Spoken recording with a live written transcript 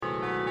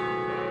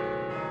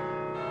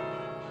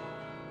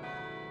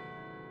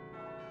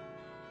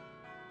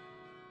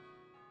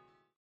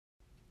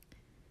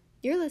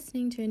You're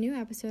listening to a new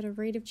episode of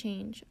Rate of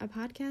Change, a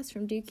podcast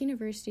from Duke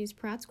University's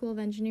Pratt School of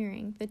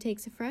Engineering that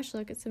takes a fresh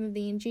look at some of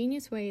the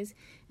ingenious ways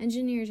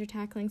engineers are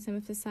tackling some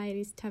of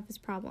society's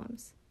toughest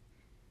problems.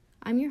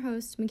 I'm your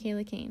host,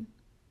 Michaela Kane.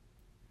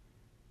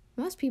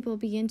 Most people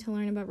begin to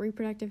learn about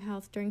reproductive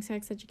health during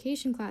sex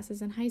education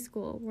classes in high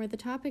school, where the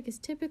topic is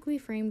typically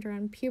framed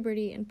around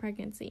puberty and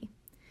pregnancy.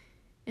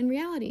 In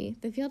reality,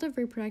 the field of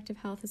reproductive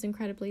health is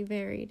incredibly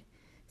varied,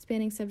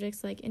 spanning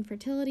subjects like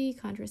infertility,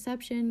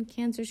 contraception,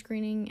 cancer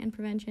screening and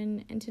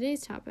prevention, and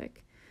today's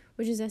topic,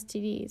 which is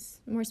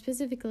STDs, more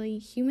specifically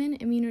human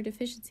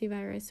immunodeficiency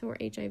virus, or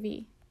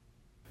HIV.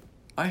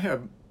 I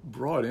have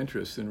broad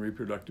interest in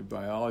reproductive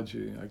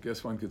biology. I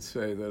guess one could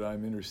say that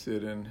I'm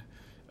interested in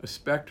a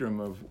spectrum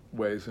of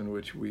ways in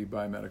which we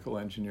biomedical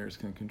engineers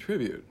can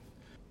contribute.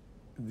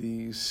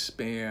 These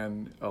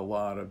span a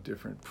lot of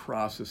different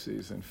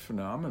processes and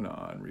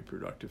phenomena in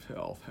reproductive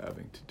health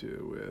having to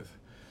do with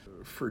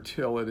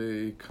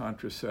fertility,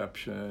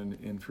 contraception,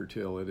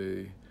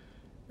 infertility,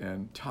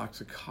 and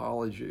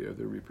toxicology of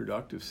the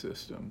reproductive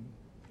system.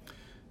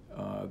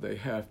 They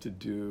have to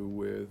do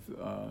with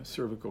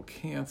cervical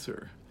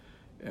cancer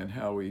and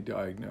how we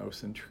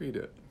diagnose and treat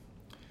it.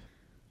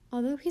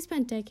 Although he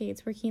spent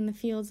decades working in the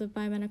fields of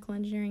biomedical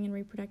engineering and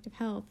reproductive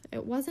health,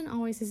 it wasn't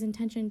always his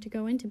intention to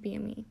go into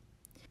BME.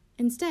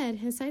 Instead,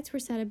 his sights were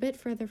set a bit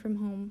further from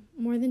home,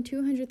 more than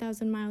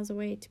 200,000 miles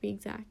away to be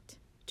exact.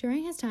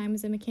 During his time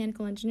as a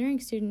mechanical engineering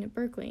student at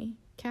Berkeley,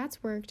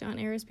 Katz worked on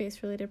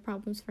aerospace-related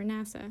problems for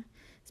NASA,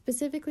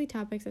 specifically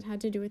topics that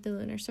had to do with the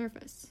lunar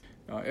surface.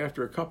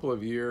 After a couple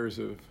of years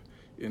of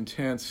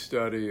intense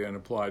study in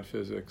applied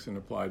physics and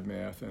applied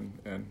math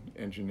and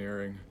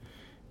engineering,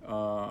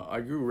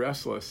 I grew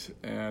restless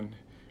and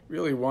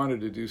really wanted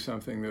to do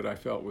something that I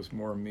felt was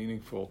more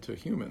meaningful to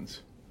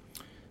humans.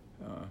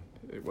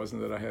 It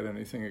wasn't that I had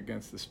anything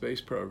against the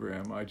space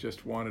program. I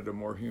just wanted a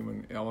more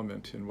human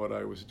element in what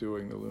I was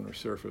doing. The lunar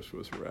surface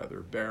was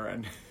rather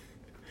barren.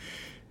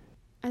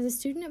 As a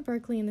student at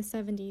Berkeley in the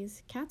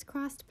 70s, Katz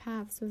crossed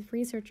paths with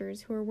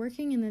researchers who were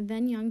working in the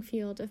then-young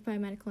field of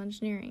biomedical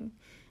engineering,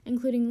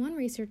 including one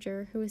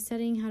researcher who was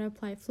studying how to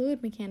apply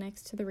fluid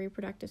mechanics to the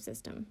reproductive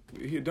system.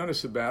 He had done a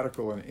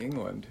sabbatical in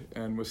England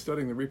and was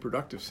studying the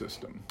reproductive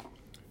system,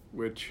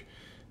 which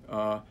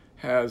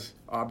has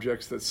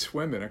objects that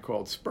swim in it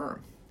called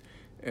sperm.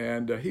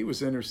 And he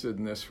was interested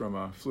in this from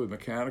a fluid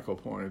mechanical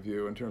point of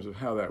view in terms of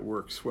how that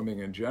works swimming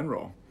in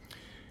general.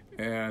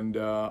 And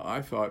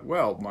I thought,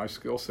 well, my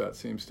skill set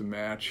seems to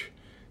match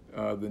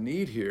the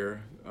need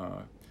here.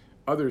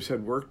 Others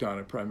had worked on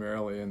it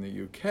primarily in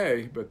the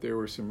UK, but there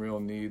were some real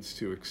needs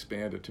to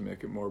expand it to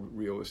make it more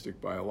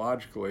realistic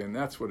biologically, and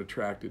that's what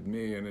attracted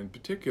me, and in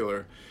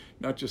particular,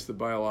 not just the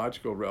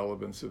biological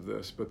relevance of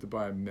this, but the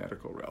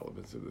biomedical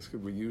relevance of this.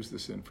 Could we use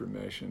this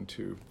information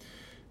to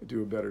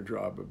do a better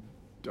job of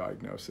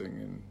diagnosing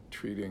and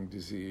treating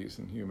disease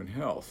and human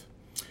health?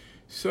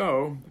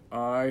 So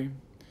I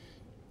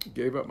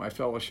gave up my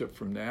fellowship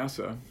from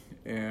NASA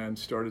and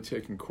started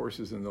taking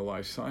courses in the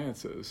life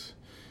sciences.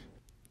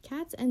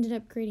 Katz ended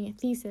up creating a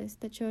thesis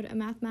that showed a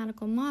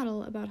mathematical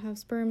model about how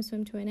sperm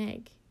swim to an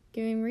egg,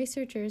 giving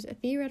researchers a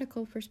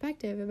theoretical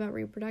perspective about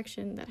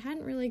reproduction that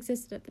hadn't really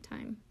existed at the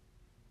time.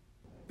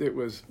 It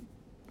was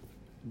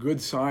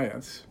good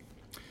science,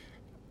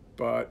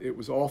 but it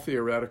was all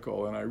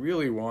theoretical, and I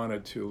really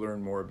wanted to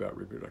learn more about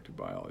reproductive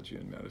biology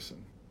in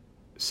medicine.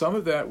 Some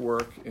of that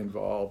work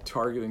involved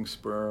targeting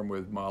sperm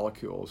with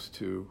molecules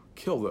to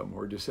kill them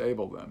or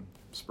disable them,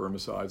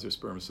 spermicides or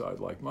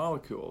spermicide-like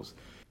molecules.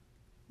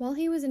 While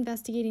he was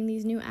investigating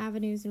these new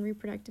avenues in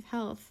reproductive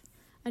health,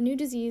 a new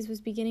disease was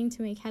beginning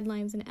to make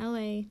headlines in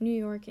LA, New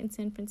York, and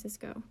San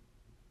Francisco.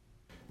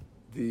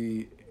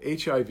 The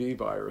HIV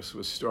virus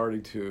was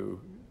starting to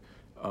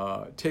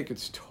take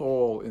its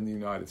toll in the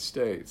United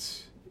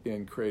States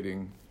in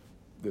creating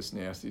this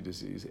nasty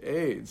disease,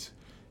 AIDS.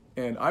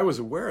 And I was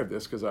aware of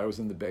this because I was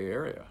in the Bay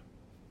Area.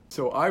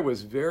 So I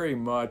was very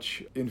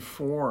much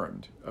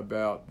informed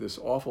about this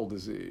awful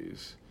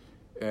disease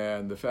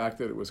and the fact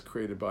that it was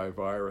created by a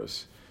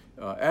virus.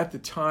 At the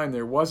time,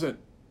 there wasn't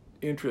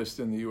interest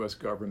in the U.S.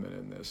 government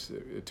in this.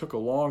 It took a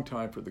long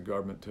time for the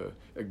government to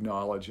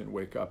acknowledge and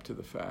wake up to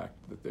the fact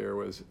that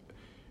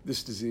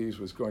this disease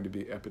was going to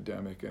be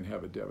epidemic and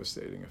have a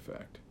devastating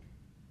effect.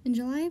 In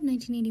July of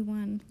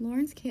 1981,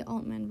 Lawrence K.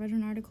 Altman read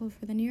an article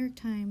for the New York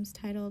Times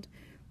titled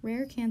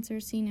 "Rare Cancer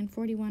Seen in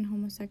 41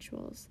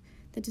 Homosexuals"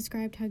 that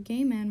described how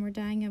gay men were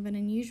dying of an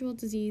unusual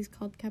disease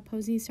called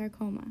Kaposi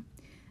sarcoma,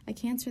 a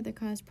cancer that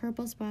caused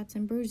purple spots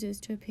and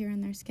bruises to appear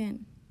on their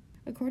skin.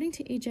 According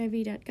to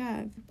HIV.gov,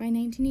 by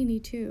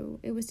 1982,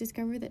 it was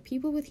discovered that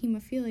people with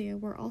hemophilia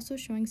were also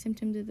showing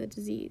symptoms of the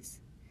disease.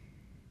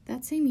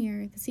 That same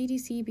year, the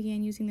CDC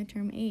began using the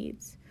term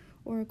AIDS,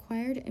 or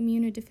acquired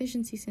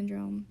immunodeficiency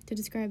syndrome, to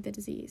describe the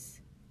disease.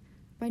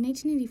 By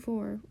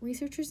 1984,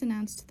 researchers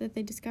announced that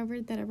they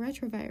discovered that a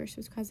retrovirus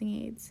was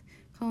causing AIDS,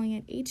 calling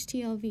it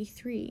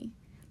HTLV3,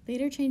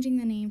 later changing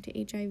the name to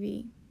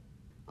HIV.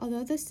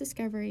 Although this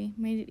discovery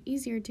made it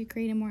easier to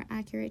create a more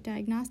accurate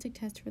diagnostic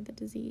test for the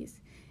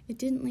disease, it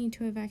didn't lead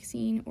to a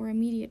vaccine or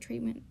immediate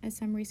treatment, as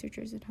some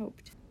researchers had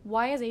hoped.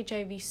 Why is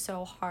HIV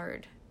so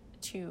hard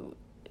to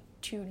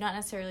not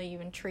necessarily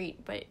even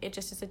treat, but it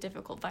just is a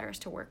difficult virus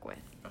to work with?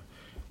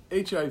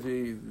 HIV,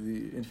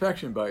 the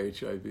infection by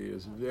HIV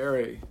is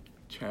very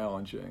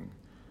challenging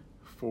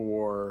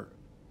for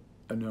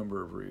a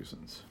number of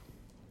reasons.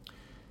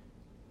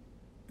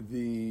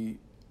 The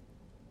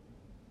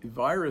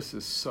virus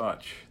is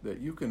such that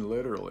you can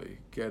literally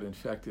get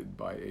infected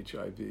by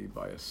HIV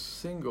by a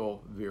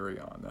single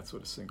virion. That's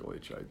what a single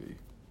HIV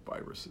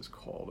virus is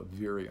called, a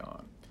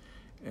virion.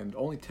 And it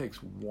only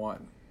takes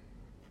one.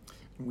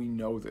 We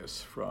know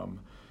this from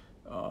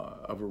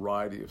a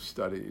variety of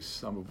studies,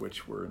 some of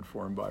which were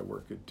informed by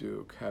work at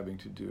Duke, having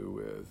to do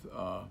with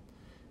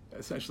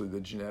essentially the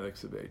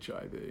genetics of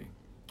HIV.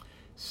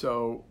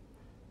 So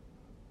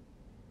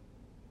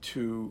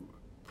to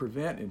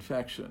prevent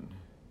infection,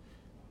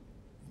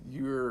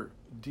 you're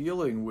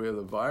dealing with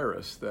a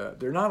virus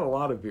that there are not a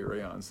lot of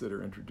virions that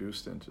are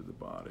introduced into the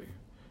body,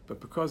 but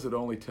because it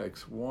only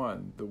takes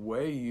one, the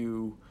way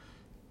you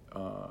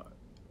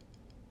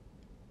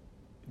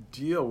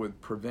deal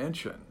with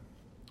prevention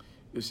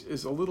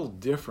is a little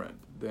different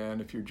than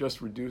if you're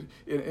just reduced.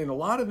 In a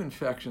lot of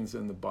infections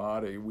in the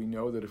body, we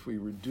know that if we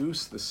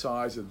reduce the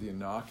size of the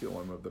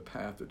inoculum of the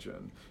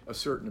pathogen a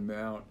certain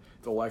amount,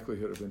 the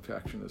likelihood of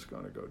infection is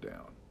going to go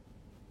down.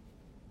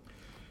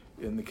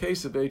 In the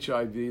case of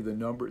HIV,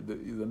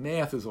 the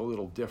math is a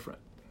little different.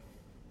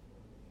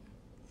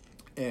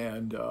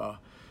 And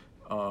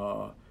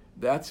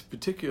that's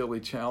particularly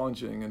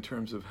challenging in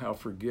terms of how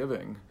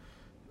forgiving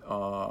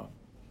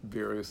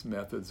various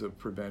methods of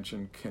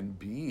prevention can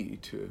be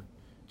to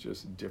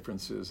just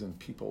differences in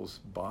people's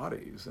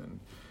bodies and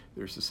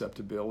their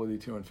susceptibility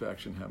to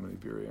infection, how many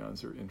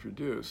virions are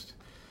introduced.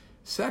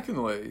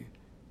 Secondly,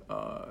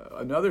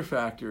 another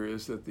factor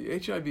is that the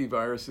HIV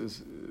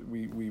viruses,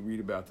 we read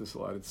about this a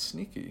lot, it's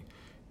sneaky.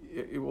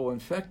 It will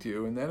infect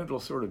you and then it'll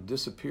sort of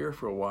disappear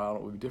for a while.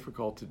 It will be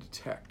difficult to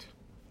detect.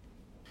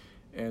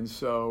 And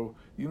so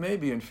you may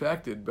be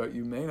infected, but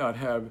you may not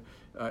have,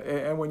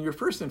 and when you're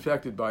first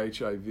infected by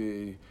HIV,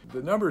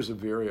 the numbers of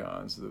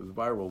virions, the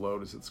viral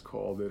load as it's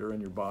called, that are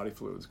in your body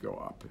fluids go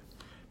up.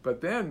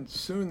 But then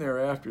soon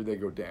thereafter they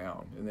go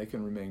down and they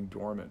can remain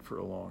dormant for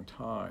a long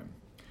time.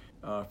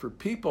 For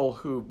people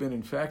who've been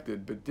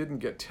infected but didn't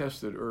get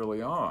tested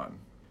early on,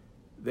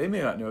 they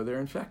may not know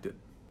they're infected.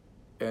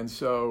 And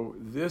so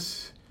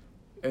this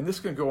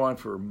can go on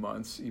for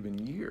months,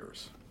 even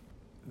years.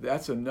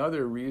 That's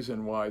another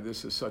reason why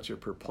this is such a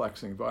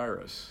perplexing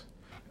virus.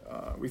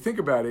 We think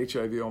about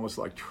HIV almost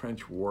like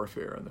trench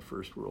warfare in the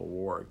First World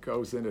War. It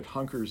goes in, it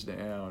hunkers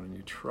down, and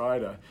you try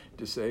to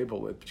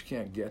disable it, but you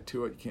can't get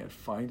to it, you can't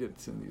find it.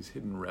 It's in these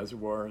hidden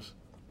reservoirs.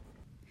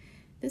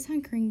 This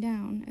hunkering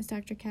down, as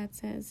Dr. Katz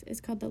says,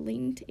 is called the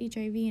latent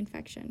HIV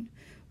infection,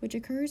 which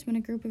occurs when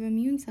a group of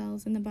immune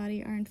cells in the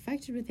body are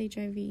infected with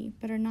HIV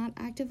but are not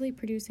actively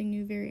producing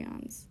new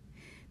virions.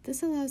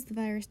 This allows the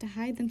virus to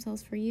hide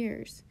themselves for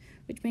years,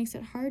 which makes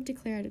it hard to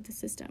clear out of the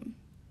system.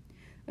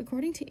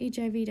 According to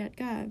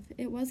HIV.gov,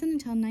 it wasn't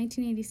until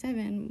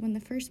 1987 when the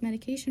first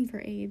medication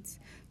for AIDS,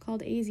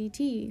 called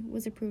AZT,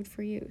 was approved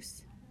for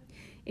use.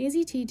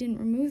 AZT didn't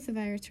remove the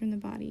virus from the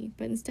body,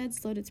 but instead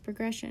slowed its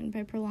progression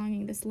by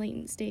prolonging this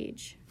latent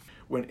stage.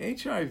 When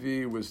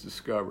HIV was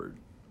discovered,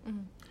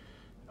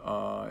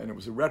 and it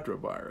was a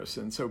retrovirus,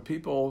 and so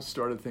people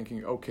started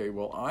thinking, okay,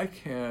 well, I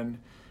can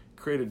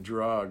create a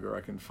drug, or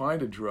I can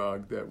find a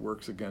drug that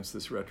works against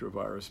this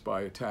retrovirus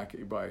by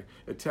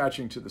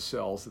attaching to the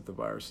cells that the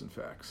virus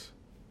infects.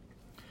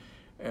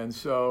 And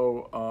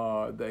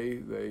so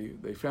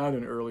they found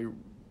an early,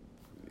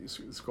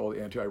 it's called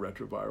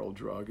antiretroviral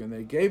drug, and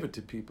they gave it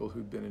to people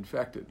who'd been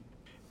infected.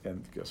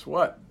 And guess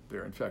what?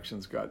 Their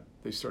infections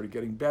they started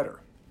getting better.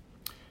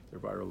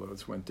 Their viral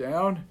loads went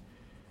down,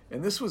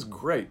 and this was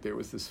great. There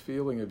was this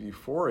feeling of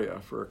euphoria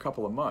for a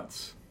couple of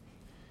months.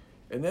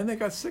 And then they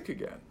got sick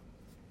again.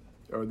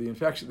 Or their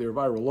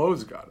viral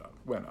loads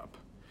went up.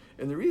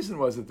 And the reason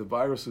was that the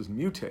virus was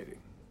mutating.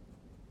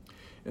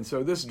 And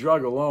so this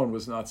drug alone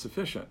was not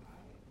sufficient.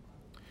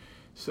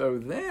 So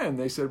then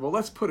they said, well,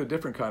 let's put a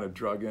different kind of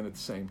drug in at the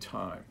same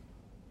time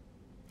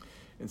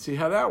and see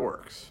how that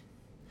works.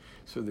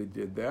 So they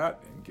did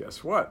that, and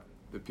guess what?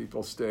 The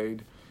people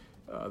stayed,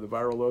 the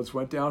viral loads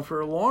went down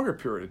for a longer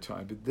period of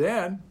time, but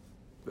then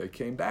they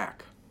came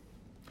back.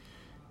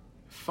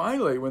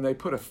 Finally, when they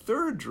put a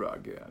third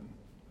drug in,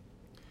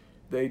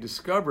 they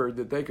discovered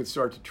that they could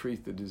start to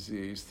treat the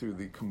disease through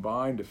the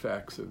combined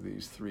effects of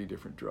these three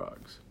different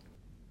drugs.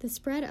 The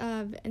spread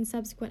of and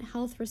subsequent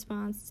health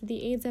response to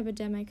the AIDS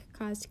epidemic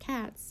caused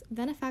Katz,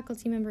 then a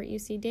faculty member at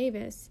UC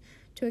Davis,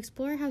 to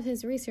explore how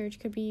his research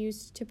could be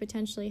used to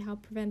potentially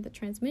help prevent the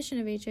transmission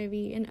of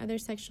HIV and other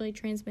sexually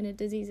transmitted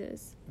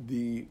diseases.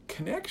 The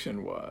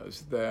connection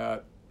was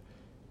that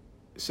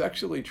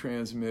sexually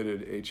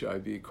transmitted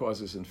HIV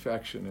causes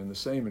infection in the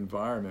same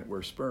environment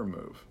where sperm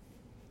move.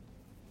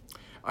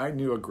 I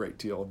knew a great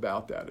deal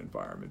about that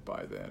environment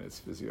by then, its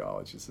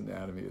physiology, its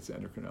anatomy, its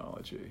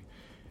endocrinology.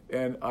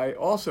 And I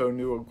also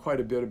knew quite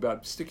a bit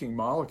about sticking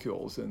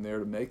molecules in there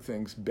to make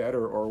things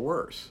better or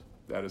worse.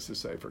 That is to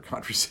say, for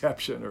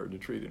contraception or to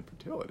treat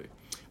infertility.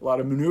 A lot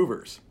of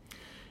maneuvers.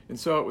 And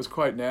so it was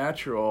quite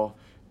natural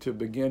to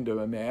begin to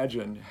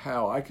imagine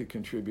how I could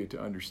contribute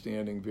to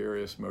understanding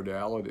various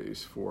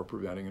modalities for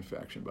preventing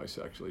infection by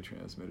sexually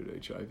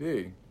transmitted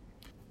HIV.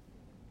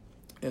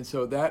 And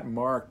so that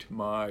marked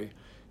my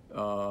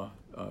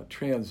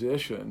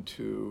transition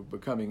to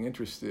becoming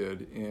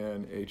interested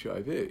in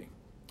HIV.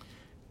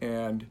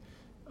 And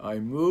I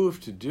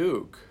moved to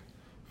Duke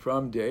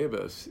from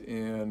Davis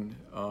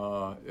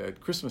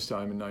at Christmas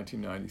time in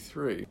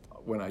 1993.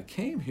 When I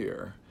came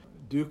here,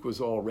 Duke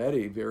was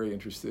already becoming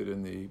interested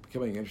in the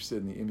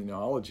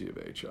immunology of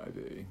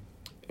HIV.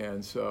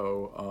 And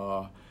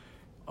so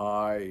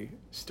I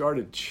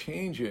started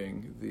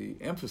changing the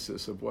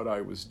emphasis of what I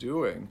was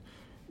doing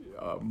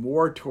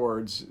more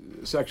towards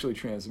sexually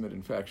transmitted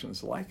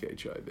infections like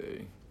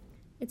HIV.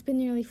 It's been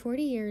nearly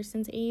 40 years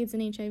since AIDS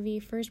and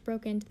HIV first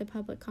broke into the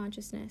public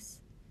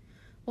consciousness.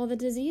 While the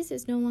disease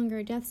is no longer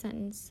a death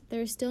sentence,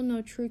 there is still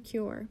no true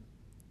cure.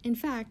 In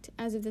fact,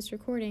 as of this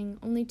recording,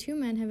 only 2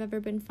 men have ever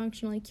been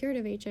functionally cured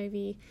of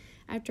HIV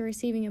after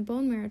receiving a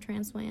bone marrow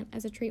transplant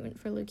as a treatment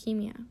for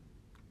leukemia.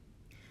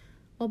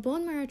 While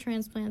bone marrow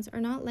transplants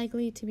are not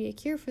likely to be a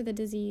cure for the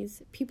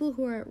disease, people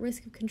who are at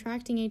risk of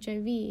contracting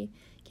HIV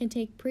can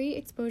take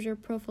pre-exposure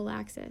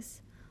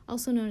prophylaxis,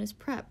 also known as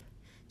PrEP,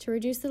 to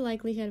reduce the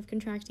likelihood of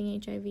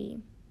contracting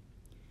HIV.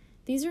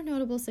 These are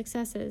notable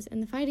successes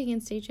in the fight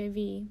against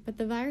HIV, but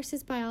the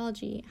virus's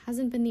biology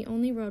hasn't been the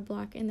only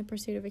roadblock in the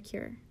pursuit of a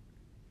cure.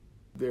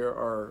 There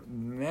are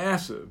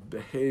massive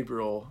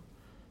behavioral,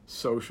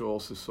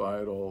 social,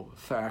 societal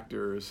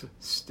factors,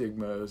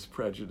 stigmas,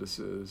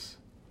 prejudices,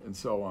 and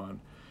so on,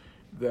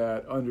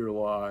 that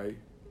underlie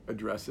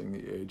addressing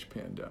the AIDS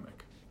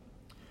pandemic.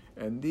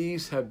 And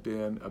these have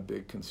been a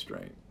big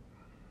constraint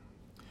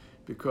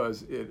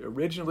because it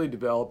originally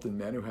developed in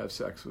men who have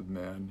sex with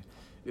men.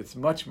 It's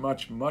much,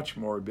 much, much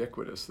more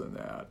ubiquitous than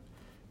that.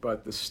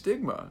 But the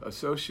stigma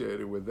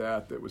associated with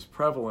that was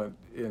prevalent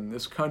in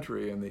this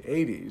country in the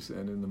 80s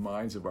and in the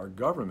minds of our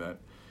government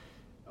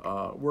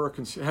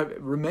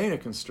remain a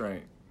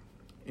constraint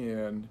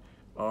in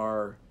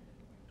our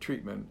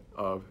treatment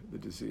of the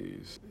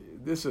disease.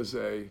 This is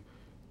a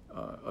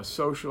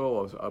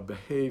social, a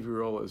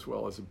behavioral, as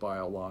well as a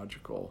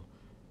biological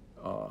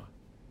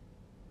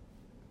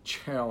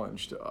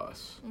challenge to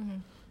us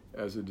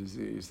as a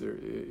disease.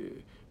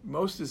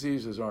 Most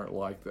diseases aren't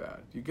like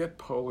that. You get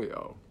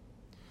polio,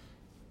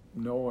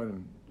 no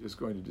one is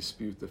going to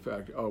dispute the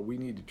fact, we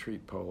need to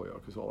treat polio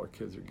because all our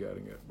kids are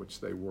getting it,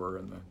 which they were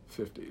in the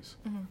 50s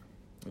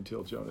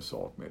until Jonas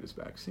Salk made his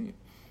vaccine.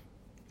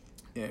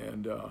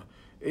 And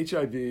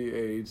HIV,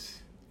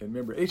 AIDS, and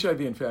remember,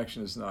 HIV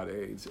infection is not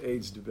AIDS.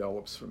 AIDS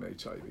develops from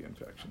HIV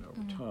infection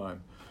over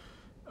time.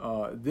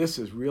 This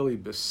is really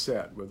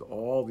beset with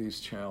all these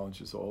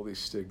challenges, all these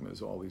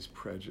stigmas, all these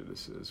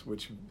prejudices,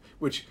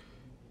 which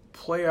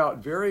play out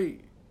very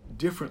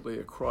differently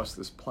across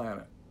this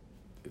planet.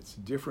 It's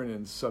different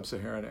in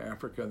sub-Saharan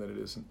Africa than it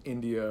is in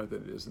India,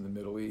 than it is in the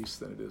Middle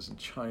East, than it is in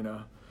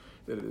China,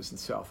 than it is in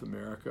South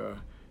America,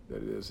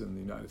 than it is in the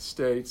United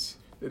States,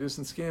 than it is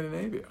in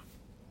Scandinavia.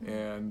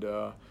 And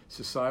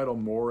societal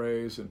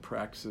mores and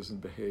practices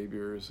and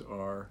behaviors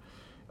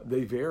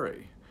they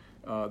vary.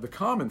 The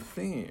common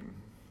theme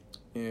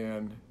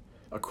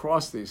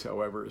across these,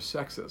 however, is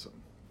sexism.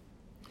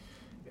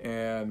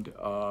 And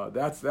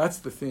that's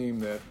the theme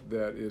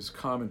that is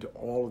common to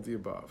all of the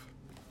above.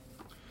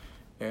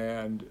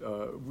 And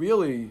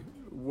really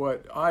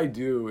what I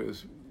do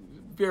is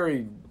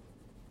very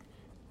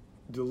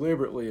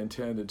deliberately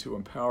intended to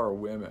empower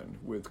women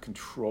with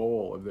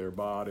control of their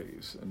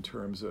bodies in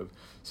terms of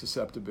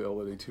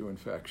susceptibility to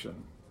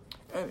infection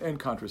and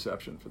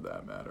contraception for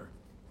that matter.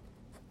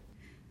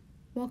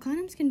 While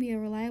condoms can be a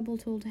reliable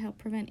tool to help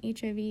prevent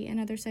HIV and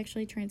other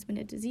sexually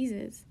transmitted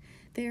diseases,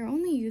 they are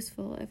only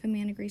useful if a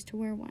man agrees to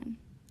wear one.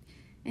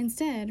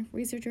 Instead,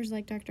 researchers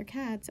like Dr.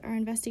 Katz are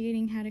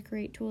investigating how to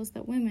create tools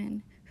that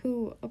women,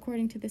 who,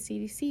 according to the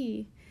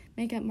CDC,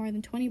 make up more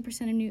than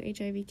 20% of new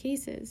HIV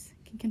cases,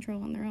 can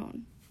control on their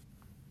own.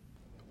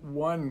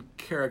 One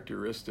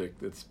characteristic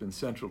that's been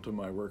central to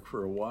my work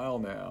for a while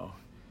now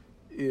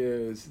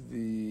is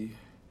the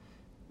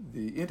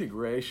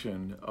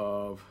integration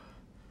of,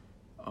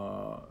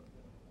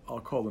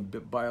 I'll call them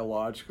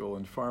biological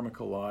and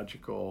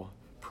pharmacological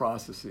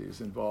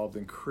processes involved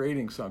in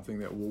creating something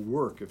that will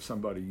work if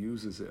somebody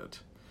uses it.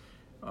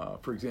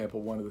 For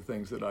example, one of the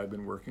things that I've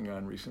been working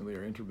on recently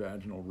are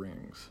intravaginal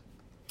rings.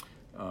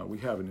 We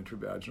have an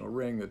intravaginal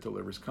ring that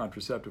delivers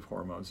contraceptive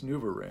hormones,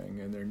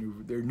 NuvaRing, and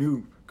they're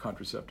new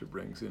contraceptive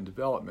rings in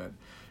development.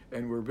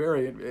 And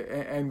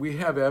we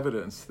have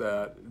evidence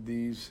that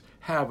these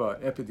have an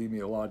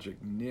epidemiologic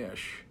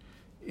niche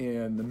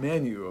in the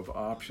menu of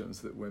options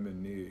that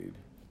women need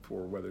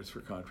for whether it's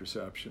for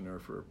contraception or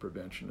for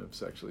prevention of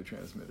sexually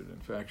transmitted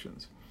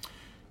infections.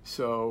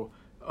 So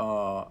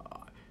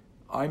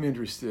I'm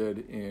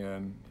interested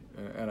in,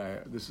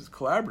 this is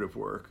collaborative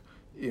work,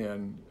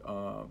 in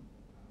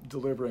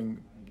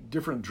delivering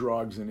different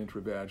drugs in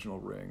intravaginal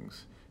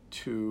rings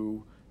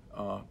to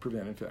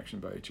prevent infection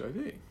by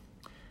HIV.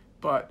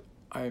 But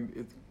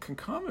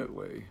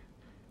concomitantly,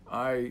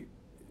 I,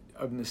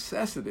 of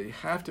necessity,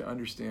 have to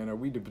understand, are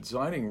we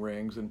designing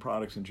rings and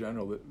products in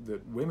general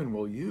that women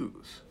will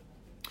use?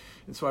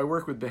 And so I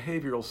work with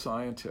behavioral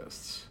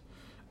scientists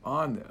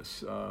on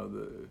this.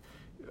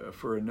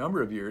 For a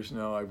number of years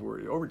now,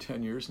 over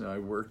 10 years now,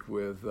 I've worked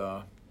with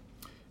a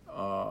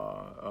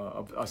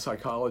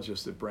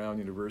psychologist at Brown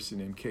University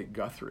named Kate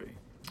Guthrie.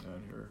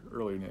 Her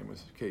earlier name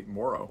was Kate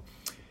Morrow.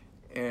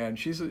 And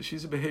she's a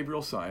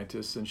behavioral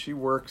scientist, and she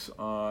works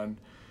on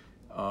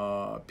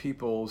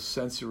people's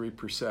sensory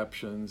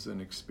perceptions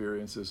and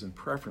experiences and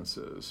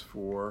preferences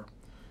for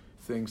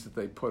things that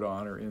they put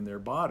on or in their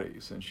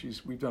bodies. And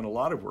we've done a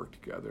lot of work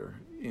together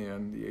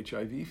in the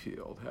HIV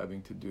field,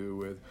 having to do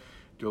with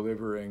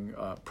delivering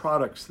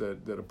products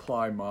that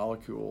apply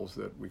molecules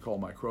that we call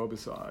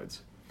microbicides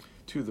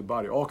to the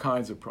body, all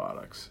kinds of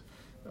products,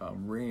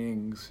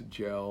 rings,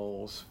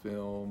 gels,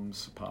 films,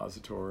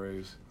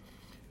 suppositories.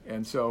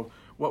 And so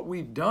what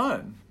we've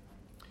done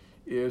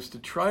is to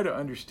try to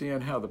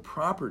understand how the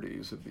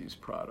properties of these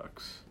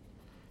products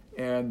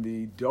and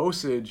the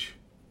dosage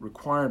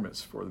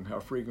requirements for them, how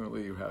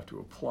frequently you have to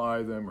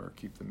apply them or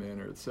keep them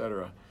in, or et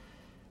cetera,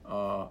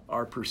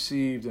 are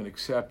perceived and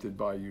accepted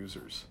by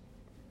users.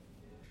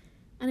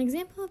 An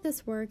example of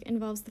this work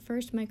involves the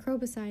first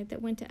microbicide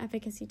that went to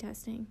efficacy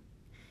testing.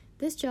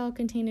 This gel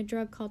contained a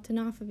drug called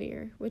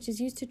tenofovir, which is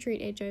used to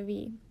treat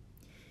HIV.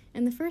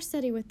 In the first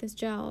study with this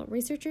gel,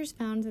 researchers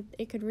found that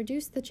it could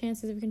reduce the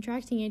chances of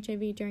contracting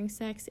HIV during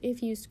sex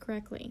if used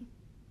correctly.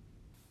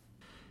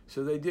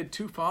 So they did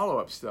 2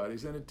 follow-up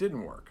studies, and it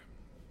didn't work.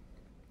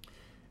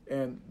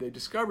 And they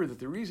discovered that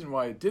the reason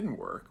why it didn't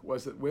work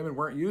was that women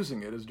weren't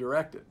using it as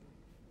directed,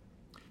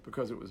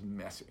 because it was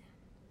messy.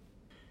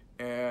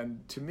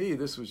 And to me,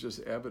 this was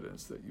just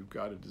evidence that you've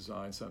got to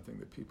design something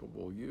that people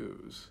will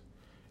use,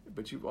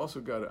 but you've also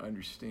got to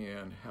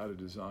understand how to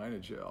design a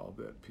gel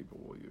that people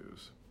will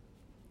use.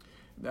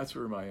 And that's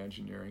where my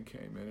engineering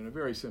came in. And a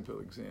very simple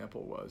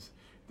example was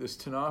this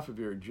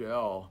tenofovir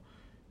gel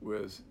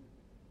was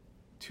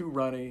too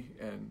runny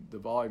and the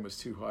volume was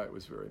too high. It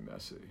was very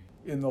messy.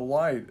 In the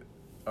light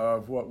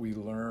of what we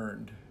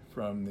learned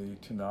from the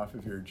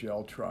tenofovir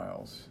gel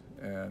trials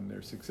and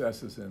their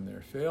successes and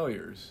their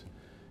failures,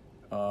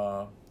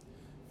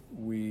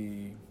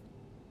 we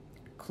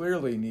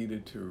clearly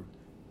needed to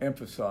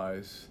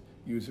emphasize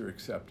user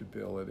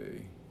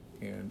acceptability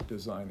in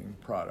designing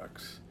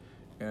products.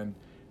 And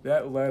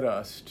that led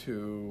us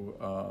to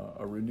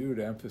a renewed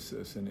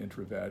emphasis in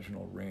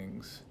intravaginal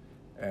rings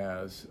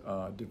as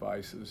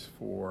devices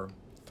for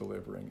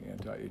delivering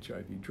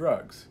anti-HIV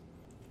drugs.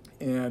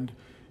 And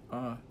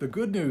the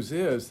good news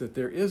is that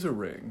there is a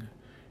ring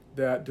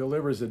that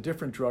delivers a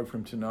different drug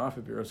from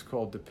tenofovir. It's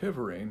called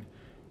dapivirine,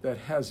 that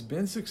has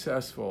been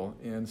successful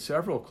in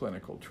several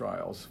clinical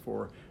trials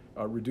for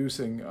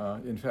reducing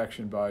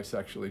infection by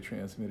sexually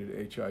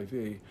transmitted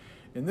HIV.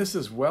 And this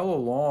is well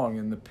along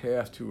in the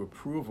path to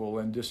approval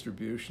and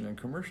distribution and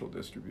commercial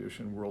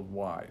distribution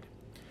worldwide.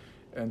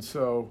 And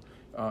so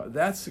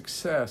that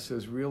success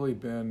has really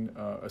been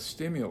a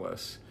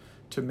stimulus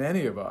to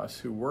many of us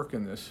who work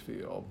in this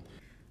field.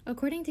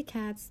 According to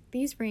Katz,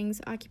 these rings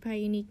occupy a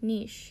unique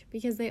niche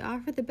because they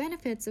offer the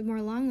benefits of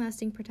more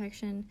long-lasting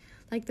protection,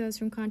 like those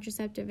from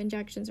contraceptive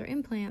injections or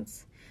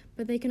implants,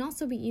 but they can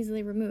also be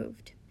easily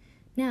removed.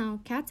 Now,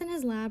 Katz and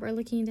his lab are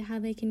looking into how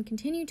they can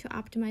continue to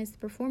optimize the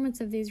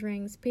performance of these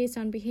rings based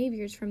on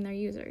behaviors from their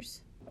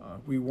users.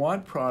 We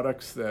want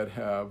products that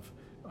have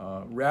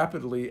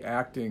rapidly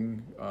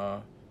acting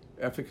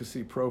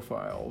efficacy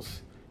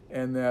profiles,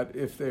 and that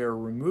if they are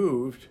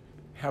removed,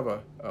 have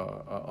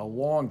a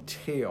long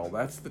tail.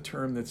 That's the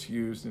term that's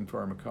used in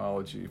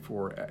pharmacology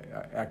for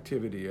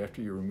activity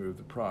after you remove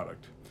the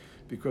product.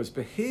 Because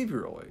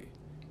behaviorally,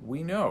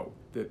 we know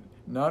that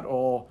not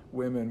all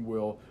women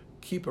will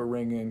keep a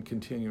ring in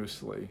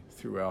continuously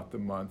throughout the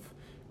month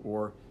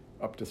or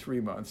up to 3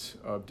 months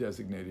of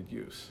designated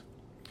use.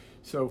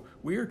 So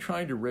we are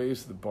trying to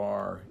raise the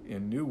bar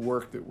in new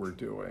work that we're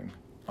doing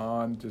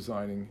on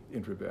designing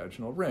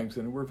intravaginal rings,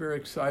 and we're very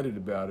excited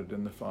about it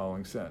in the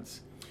following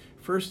sense.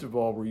 First of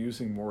all, we're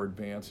using more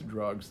advanced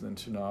drugs than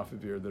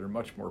tenofovir that are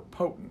much more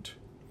potent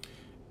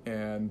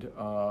and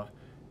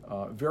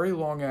very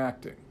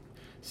long-acting.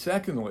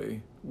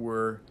 Secondly,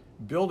 we're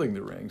building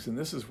the rings, and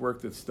this is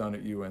work that's done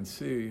at UNC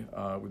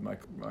with my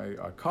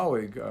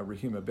colleague,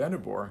 Rahima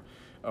Benabor.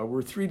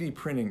 We're 3D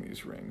printing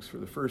these rings for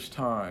the first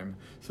time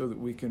so that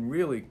we can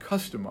really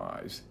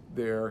customize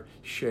their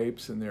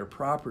shapes and their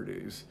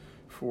properties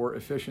for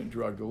efficient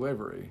drug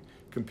delivery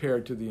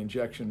compared to the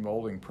injection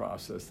molding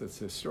process that's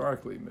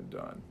historically been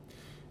done.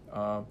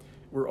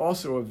 We're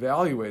also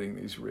evaluating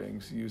these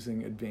rings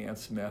using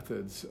advanced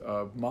methods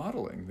of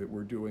modeling that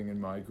we're doing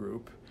in my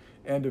group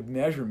and of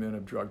measurement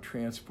of drug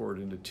transport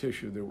into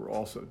tissue that we're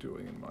also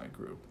doing in my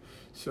group.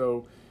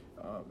 So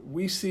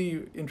we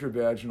see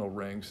intravaginal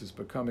rings as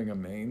becoming a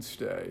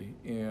mainstay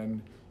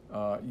in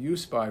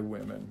use by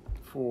women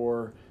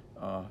for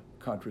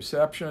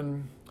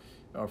contraception,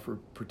 for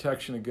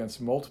protection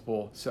against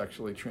multiple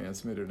sexually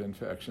transmitted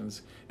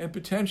infections, and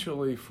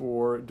potentially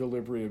for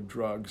delivery of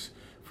drugs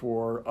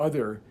for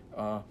other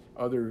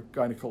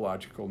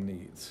gynecological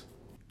needs.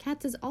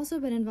 Katz has also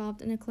been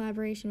involved in a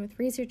collaboration with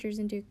researchers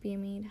in Duke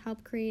BME to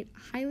help create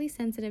a highly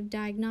sensitive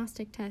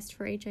diagnostic test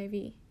for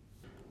HIV.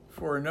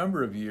 For a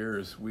number of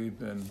years, we've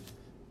been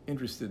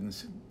interested in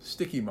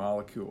sticky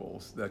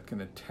molecules that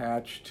can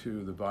attach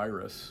to the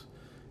virus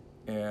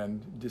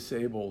and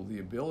disable the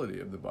ability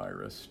of the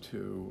virus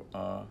to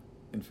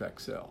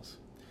infect cells.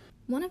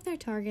 One of their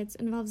targets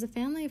involves a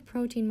family of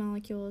protein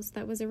molecules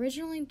that was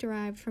originally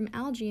derived from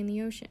algae in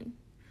the ocean.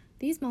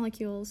 These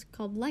molecules,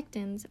 called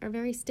lectins, are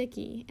very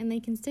sticky, and they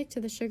can stick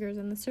to the sugars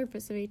on the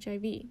surface of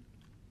HIV.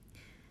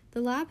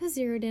 The lab has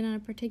zeroed in on a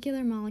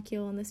particular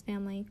molecule in this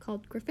family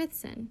called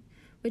grafithsin,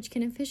 which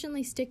can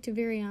efficiently stick to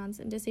virions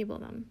and disable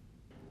them.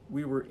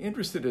 We were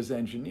interested as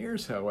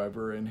engineers,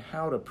 however, in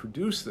how to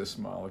produce this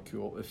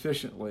molecule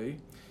efficiently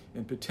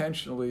and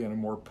potentially in a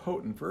more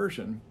potent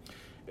version,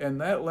 and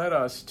that led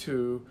us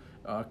to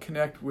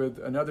connect with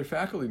another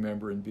faculty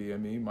member in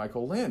BME,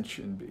 Michael Lynch,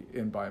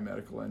 in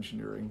biomedical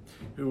engineering,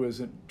 who is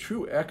a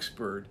true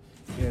expert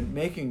in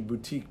making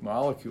boutique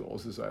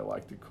molecules, as I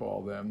like to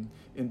call them,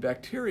 in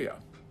bacteria.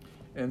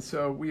 And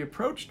so we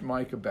approached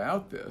Mike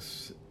about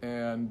this,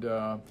 and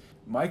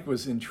Mike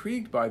was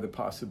intrigued by the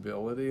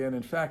possibility, and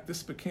in fact,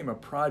 this became a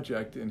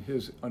project in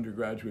his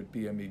undergraduate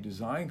BME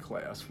design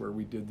class where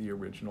we did the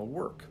original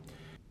work.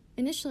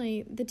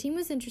 Initially, the team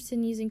was interested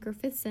in using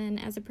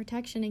grafithsin as a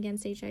protection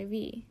against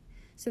HIV.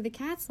 So the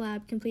Katz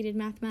lab completed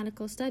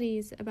mathematical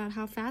studies about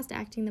how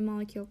fast-acting the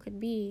molecule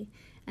could be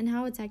and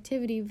how its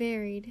activity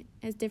varied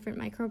as different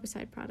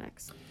microbicide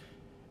products.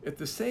 At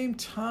the same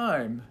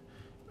time,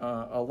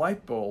 a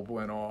light bulb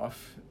went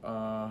off,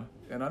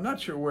 and I'm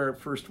not sure where it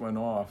first went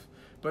off,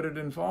 but it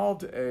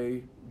involved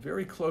a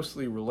very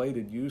closely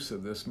related use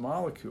of this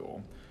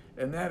molecule,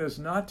 and that is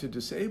not to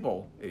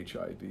disable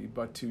HIV,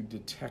 but to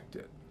detect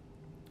it.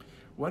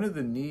 One of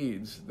the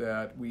needs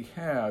that we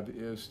have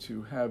is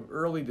to have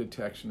early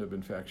detection of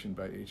infection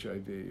by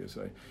HIV. As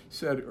I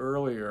said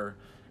earlier,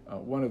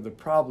 one of the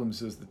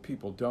problems is that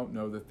people don't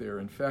know that they're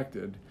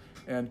infected,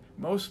 and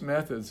most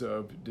methods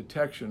of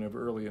detection of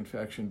early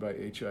infection by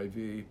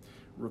HIV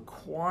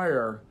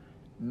require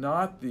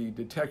not the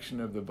detection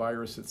of the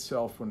virus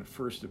itself when it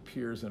first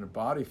appears in a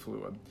body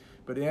fluid,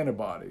 but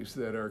antibodies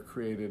that are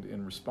created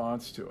in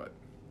response to it.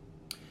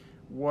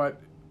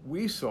 What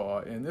we saw,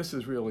 and this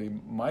is really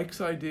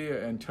Mike's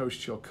idea and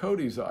Tosh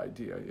Chilcote's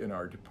idea in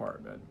our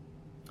department,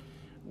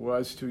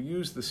 was to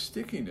use the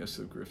stickiness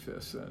of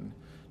grafithsin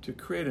to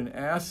create an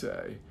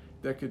assay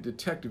that could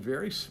detect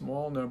very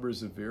small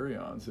numbers of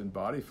virions in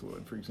body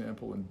fluid, for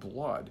example in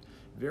blood,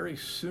 very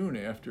soon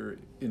after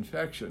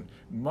infection,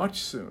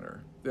 much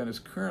sooner than is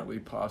currently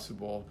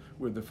possible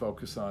with the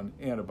focus on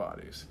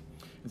antibodies.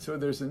 And so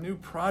there's a new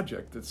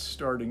project that's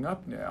starting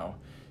up now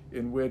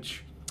in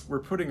which we're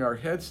putting our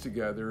heads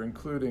together,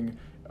 including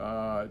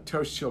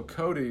Tosh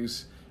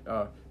Chilcote's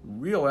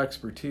real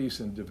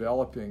expertise in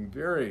developing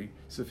very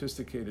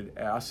sophisticated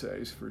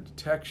assays for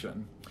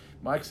detection,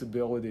 Mike's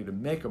ability to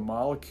make a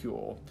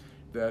molecule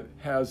that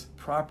has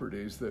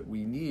properties that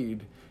we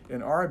need,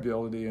 and our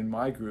ability in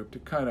my group to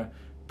kind of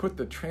put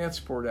the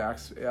transport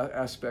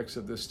aspects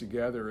of this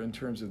together in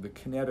terms of the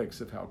kinetics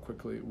of how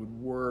quickly it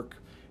would work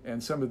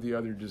and some of the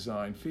other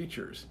design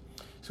features.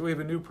 So we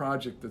have a new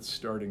project that's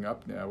starting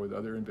up now with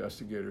other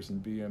investigators in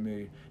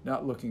BME,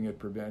 not looking at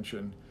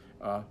prevention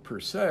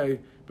per se,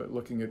 but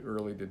looking at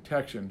early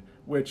detection,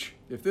 which,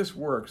 if this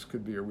works,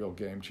 could be a real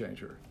game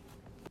changer.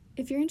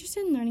 If you're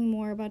interested in learning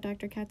more about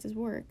Dr. Katz's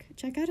work,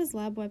 check out his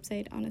lab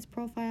website on his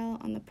profile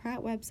on the Pratt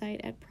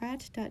website at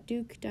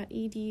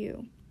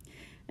pratt.duke.edu.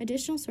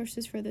 Additional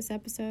sources for this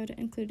episode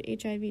include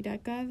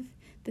hiv.gov,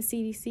 the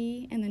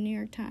CDC, and the New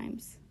York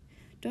Times.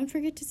 Don't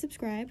forget to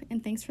subscribe,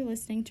 and thanks for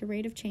listening to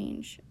Rate of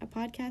Change, a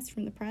podcast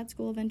from the Pratt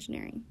School of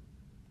Engineering.